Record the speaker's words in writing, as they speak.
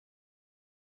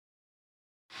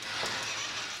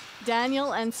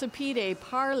Daniel and Sapide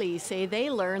Parley say they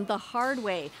learned the hard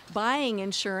way. Buying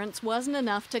insurance wasn't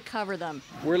enough to cover them.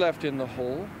 We're left in the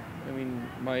hole. I mean,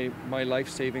 my life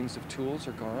savings of tools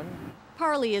are gone.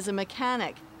 Parley is a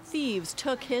mechanic. Thieves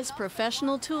took his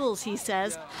professional tools, he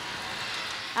says,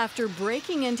 after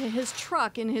breaking into his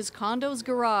truck in his condo's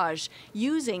garage,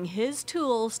 using his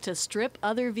tools to strip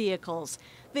other vehicles.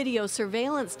 Video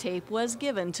surveillance tape was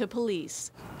given to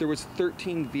police. There was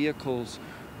 13 vehicles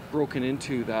broken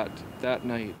into that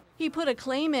night. He put a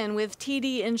claim in with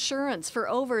TD Insurance for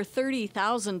over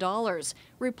 $30,000,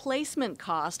 replacement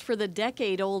cost for the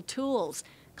decade-old tools.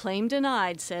 Claim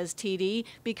denied, says TD,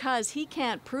 because he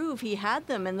can't prove he had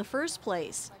them in the first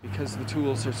place. Because the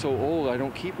tools are so old, I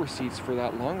don't keep receipts for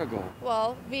that long ago.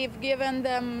 Well, we've given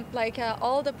them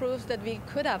all the proofs that we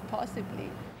could have possibly.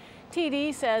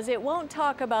 TD says it won't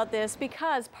talk about this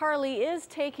because Parley is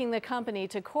taking the company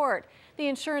to court. The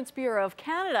Insurance Bureau of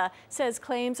Canada says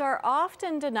claims are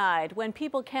often denied when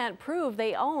people can't prove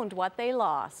they owned what they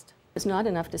lost. It's not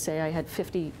enough to say I had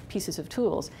 50 pieces of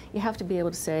tools. You have to be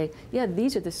able to say, yeah,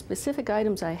 these are the specific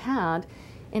items I had,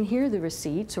 and here are the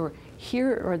receipts, or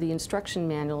here are the instruction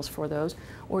manuals for those,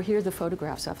 or here are the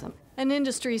photographs of them. An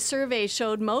industry survey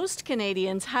showed most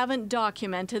Canadians haven't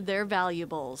documented their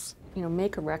valuables. You know,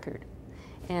 make a record.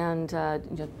 And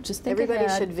just think everybody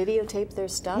ahead. should videotape their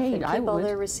stuff and keep all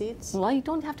their receipts? Well, you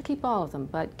don't have to keep all of them,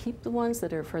 but keep the ones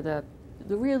that are for the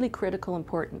really critical,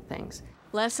 important things.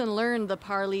 Lesson learned, the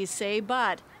Parleys say,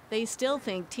 but they still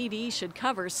think TD should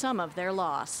cover some of their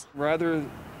loss. Rather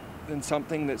than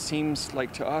something that seems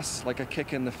like to us like a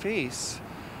kick in the face,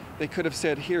 they could have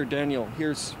said, here, Daniel,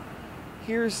 here's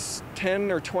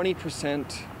 10 or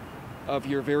 20% of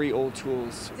your very old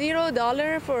tools.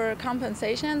 $0 for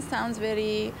compensation sounds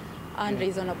very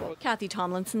unreasonable. Kathy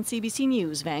Tomlinson, CBC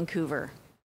News, Vancouver.